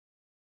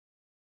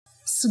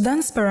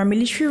Sudan's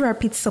paramilitary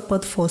Rapid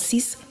Support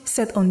Forces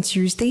said on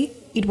Tuesday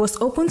it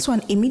was open to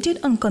an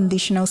immediate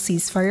unconditional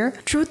ceasefire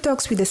through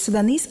talks with the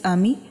Sudanese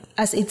army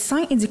as it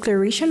signed a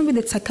declaration with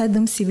the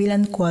Takadum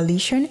Civilian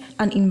Coalition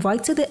and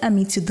invited the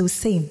army to do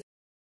same.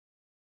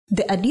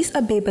 The Addis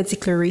Ababa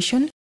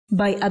Declaration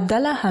by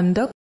Abdallah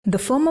Hamdok, the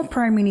former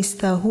prime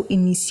minister who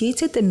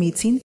initiated the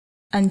meeting,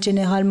 and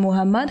General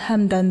Mohamed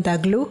Hamdan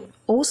Daglo,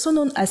 also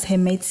known as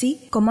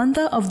Hemeti,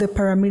 commander of the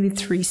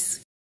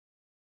paramilitaries.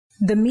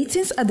 The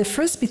meetings are the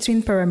first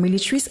between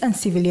paramilitaries and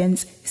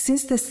civilians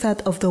since the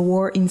start of the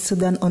war in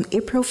Sudan on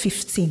April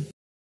 15.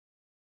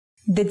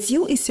 The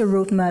deal is a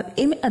roadmap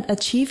aimed at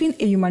achieving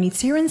a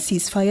humanitarian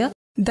ceasefire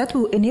that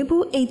will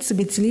enable aid to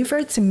be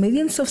delivered to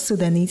millions of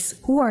Sudanese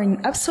who are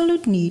in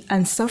absolute need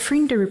and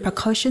suffering the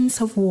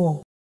repercussions of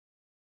war.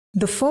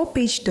 The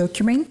 4-page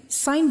document,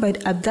 signed by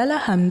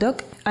Abdallah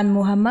Hamdok and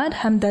Mohamed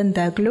Hamdan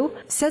Daglo,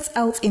 sets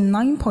out in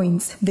 9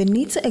 points the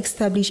need to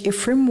establish a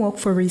framework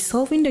for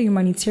resolving the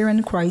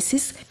humanitarian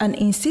crisis and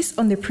insists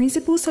on the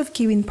principles of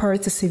giving power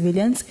to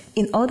civilians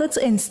in order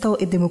to install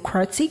a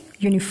democratic,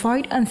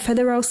 unified and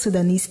federal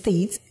Sudanese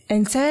state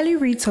entirely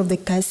rid of the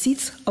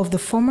caciques of the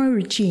former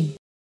regime.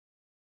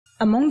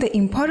 Among the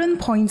important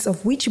points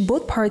of which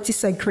both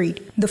parties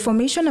agreed, the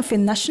formation of a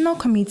national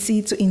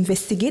committee to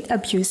investigate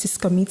abuses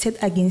committed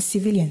against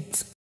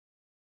civilians.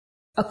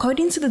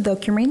 According to the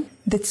document,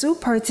 the two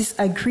parties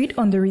agreed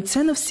on the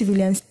return of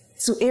civilians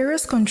to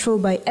areas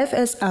controlled by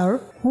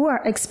FSR, who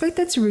are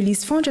expected to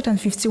release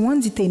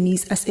 451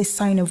 detainees as a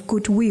sign of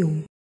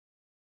goodwill.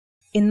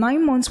 A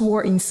 9-month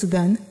war in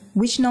Sudan,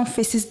 which now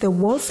faces the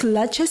world's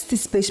largest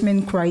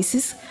displacement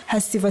crisis,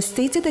 has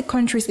devastated the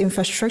country's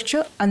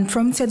infrastructure and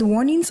prompted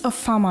warnings of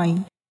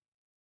famine.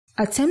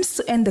 Attempts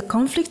to end the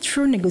conflict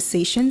through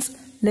negotiations,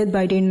 led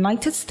by the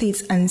United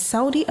States and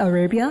Saudi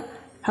Arabia,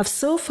 have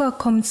so far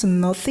come to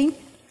nothing,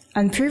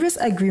 and previous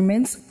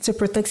agreements to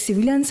protect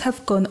civilians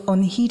have gone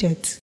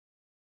unheeded.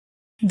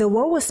 The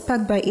war was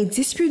sparked by a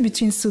dispute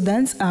between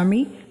Sudan's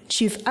army,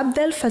 Chief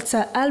Abdel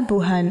Fattah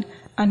al-Burhan,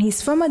 and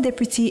his former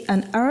deputy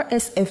and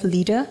RSF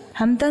leader,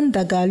 Hamdan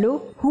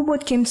Dagalo, who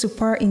both came to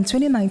power in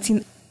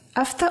 2019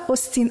 after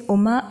ousting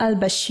Omar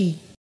al-Bashir.